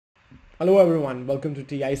Hello everyone, welcome to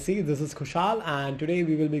TIC. This is Kushal and today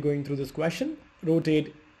we will be going through this question,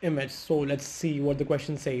 rotate image. So let's see what the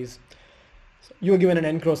question says. You are given an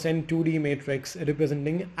n cross n 2D matrix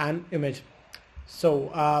representing an image.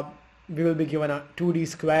 So we will be given a 2D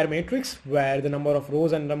square matrix where the number of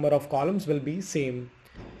rows and number of columns will be same.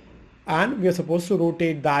 And we are supposed to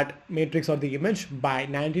rotate that matrix or the image by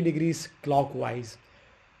 90 degrees clockwise.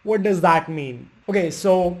 What does that mean? Okay,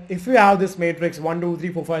 so if we have this matrix 1, 2,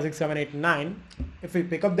 3, 4, 5, 6, 7, 8, 9, if we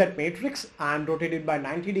pick up that matrix and rotate it by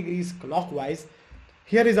 90 degrees clockwise,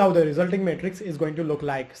 here is how the resulting matrix is going to look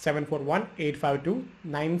like: 7, 4, 1, 8, 5, 2,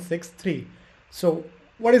 9, 6, 3. So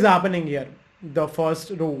what is happening here? The first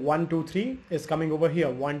row 1, 2, 3 is coming over here,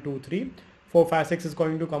 1, 2, 3, 4, 5, 6 is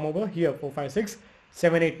going to come over here, 4, 5, 6,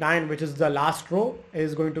 7, 8, 9, which is the last row,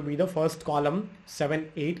 is going to be the first column,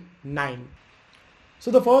 7, 8, 9. So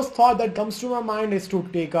the first thought that comes to my mind is to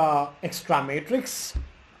take a extra matrix,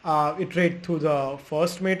 iterate through the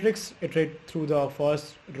first matrix, iterate through the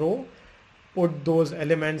first row, put those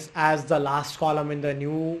elements as the last column in the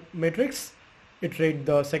new matrix, iterate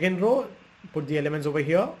the second row, put the elements over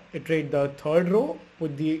here, iterate the third row,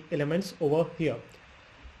 put the elements over here.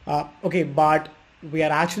 Okay, but we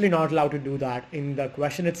are actually not allowed to do that. In the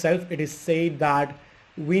question itself, it is said that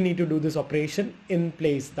we need to do this operation in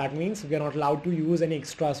place. That means we are not allowed to use any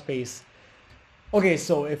extra space. Okay,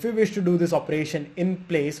 so if we wish to do this operation in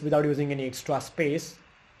place without using any extra space,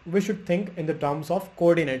 we should think in the terms of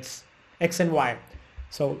coordinates x and y.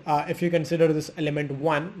 So if you consider this element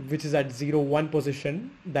 1, which is at 0, 1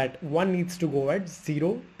 position, that 1 needs to go at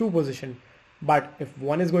 0, 2 position. But if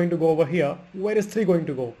 1 is going to go over here, where is 3 going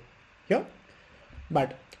to go? Here.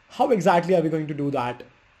 But how exactly are we going to do that?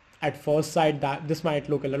 At first sight, that this might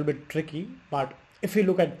look a little bit tricky, but if you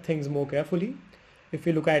look at things more carefully, if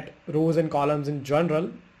you look at rows and columns in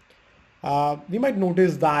general, we might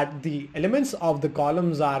notice that the elements of the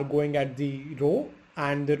columns are going at the row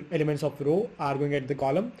and the elements of row are going at the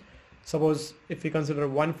column. Suppose if we consider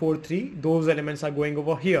 1, 4, 3, those elements are going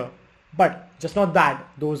over here. But just not that,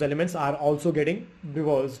 those elements are also getting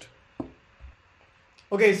reversed.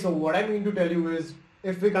 Okay, so what I mean to tell you is,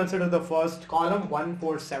 if we consider the first column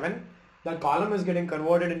 147, that column is getting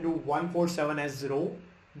converted into 147 as row,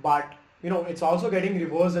 but it's also getting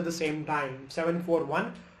reversed at the same time,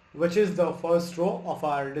 741, which is the first row of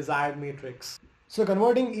our desired matrix. So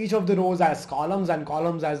converting each of the rows as columns and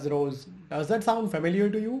columns as rows, does that sound familiar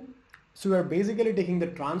to you? So we're basically taking the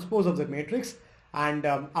transpose of the matrix, and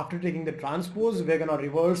after taking the transpose, we're gonna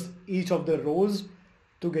reverse each of the rows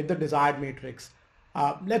to get the desired matrix.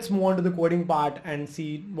 Let's move on to the coding part and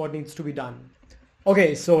see what needs to be done.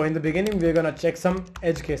 Okay, so in the beginning we're gonna check some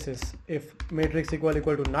edge cases. If matrix equal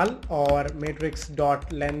to null or matrix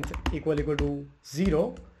dot length equal to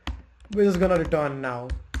 0, we're just gonna return now.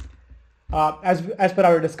 As per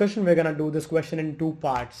our discussion, we're gonna do this question in two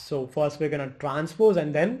parts. So first we're gonna transpose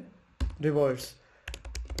and then reverse.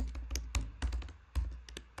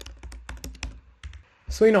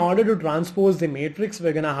 So in order to transpose the matrix,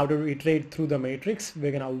 we're gonna have to iterate through the matrix.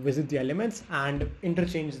 We're gonna visit the elements and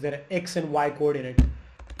interchange their x and y coordinate.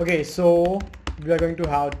 Okay, so we are going to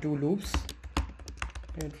have two loops,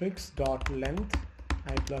 matrix dot length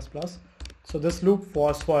I plus plus. So this loop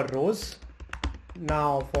was for rows.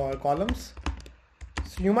 Now for columns.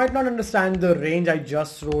 So you might not understand the range I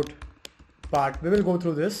just wrote, but we will go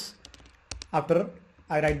through this after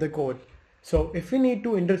I write the code. So if we need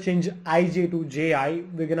to interchange ij to ji,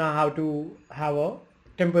 we're gonna have to have a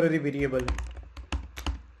temporary variable.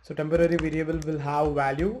 So temporary variable will have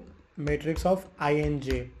value matrix of I and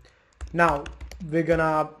j. Now we're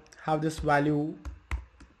gonna have this value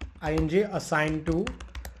I and j assigned to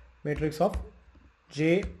matrix of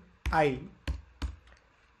ji.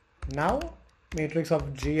 Now matrix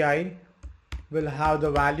of ji will have the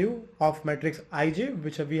value of matrix ij,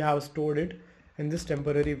 which we have stored it in this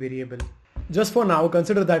temporary variable. Just for now,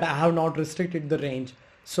 consider that I have not restricted the range.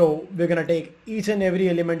 So we're gonna take each and every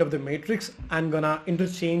element of the matrix and gonna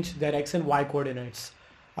interchange their x and y coordinates.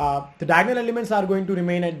 The diagonal elements are going to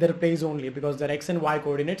remain at their place only because their x and y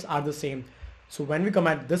coordinates are the same. So when we come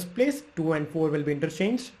at this place, 2 and 4 will be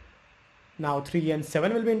interchanged. Now 3 and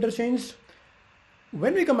 7 will be interchanged.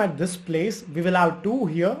 When we come at this place, we will have 2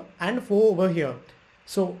 here and 4 over here.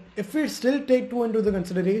 So if we still take 2 into the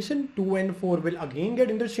consideration, 2 and 4 will again get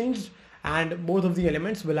interchanged and both of the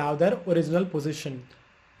elements will have their original position.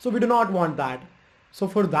 So we do not want that. So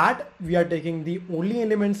for that, we are taking the only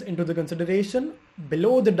elements into the consideration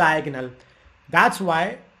below the diagonal. That's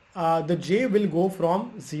why the j will go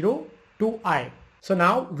from 0 to I. So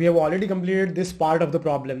now we have already completed this part of the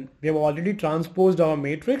problem. We have already transposed our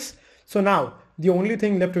matrix. So now the only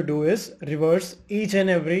thing left to do is reverse each and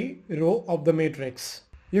every row of the matrix.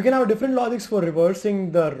 You can have different logics for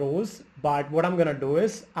reversing the rows, but what I'm gonna do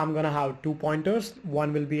is I'm gonna have two pointers.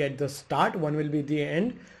 One will be at the start, one will be the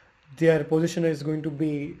end. Their position is going to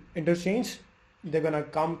be interchanged. They're gonna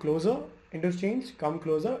come closer, interchange, come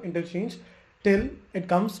closer, interchange till it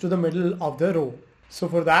comes to the middle of the row. So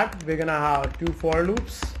for that, we're gonna have two for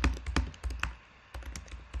loops.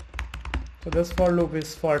 So this for loop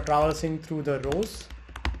is for traversing through the rows.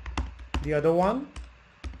 The other one,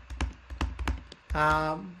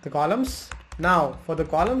 the columns. Now for the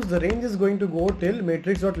columns, the range is going to go till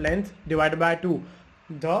matrix.length divided by 2,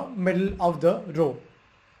 the middle of the row.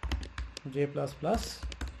 J plus plus.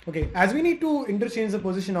 Okay, as we need to interchange the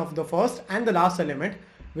position of the first and the last element,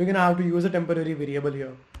 we're gonna have to use a temporary variable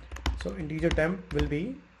here. So integer temp will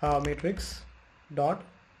be matrix dot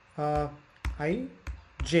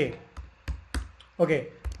ij. Okay,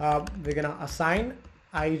 we're gonna assign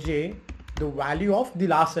ij the value of the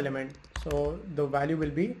last element. So the value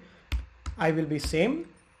will be, I will be same,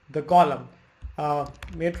 the column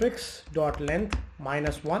matrix dot length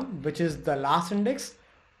minus 1, which is the last index,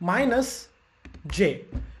 minus j,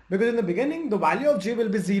 because in the beginning the value of j will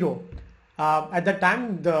be 0. At that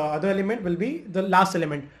time the other element will be the last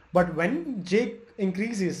element, but when j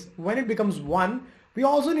increases, when it becomes 1, we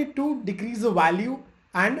also need to decrease the value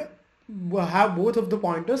and have both of the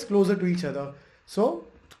pointers closer to each other. So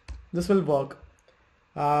this will work.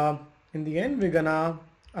 In the end, we're gonna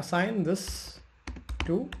assign this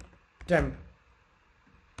to temp.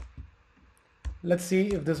 Let's see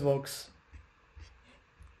if this works.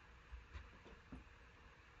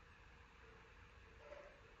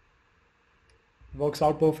 Works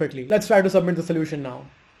out perfectly. Let's try to submit the solution now.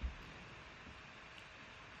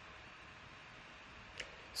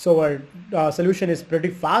 So our solution is pretty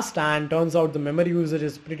fast, and turns out the memory usage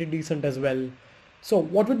is pretty decent as well. So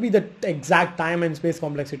what would be the exact time and space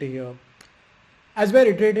complexity here? As we're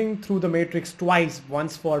iterating through the matrix twice,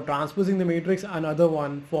 once for transposing the matrix, another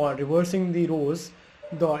one for reversing the rows,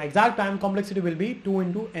 the exact time complexity will be 2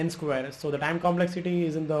 into n square. So the time complexity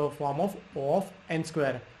is in the form of O of n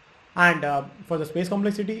square. And for the space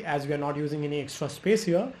complexity, as we are not using any extra space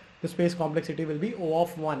here, the space complexity will be O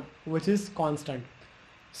of 1, which is constant.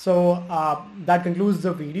 So that concludes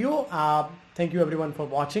the video. Thank you everyone for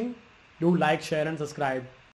watching. Do like, share and subscribe.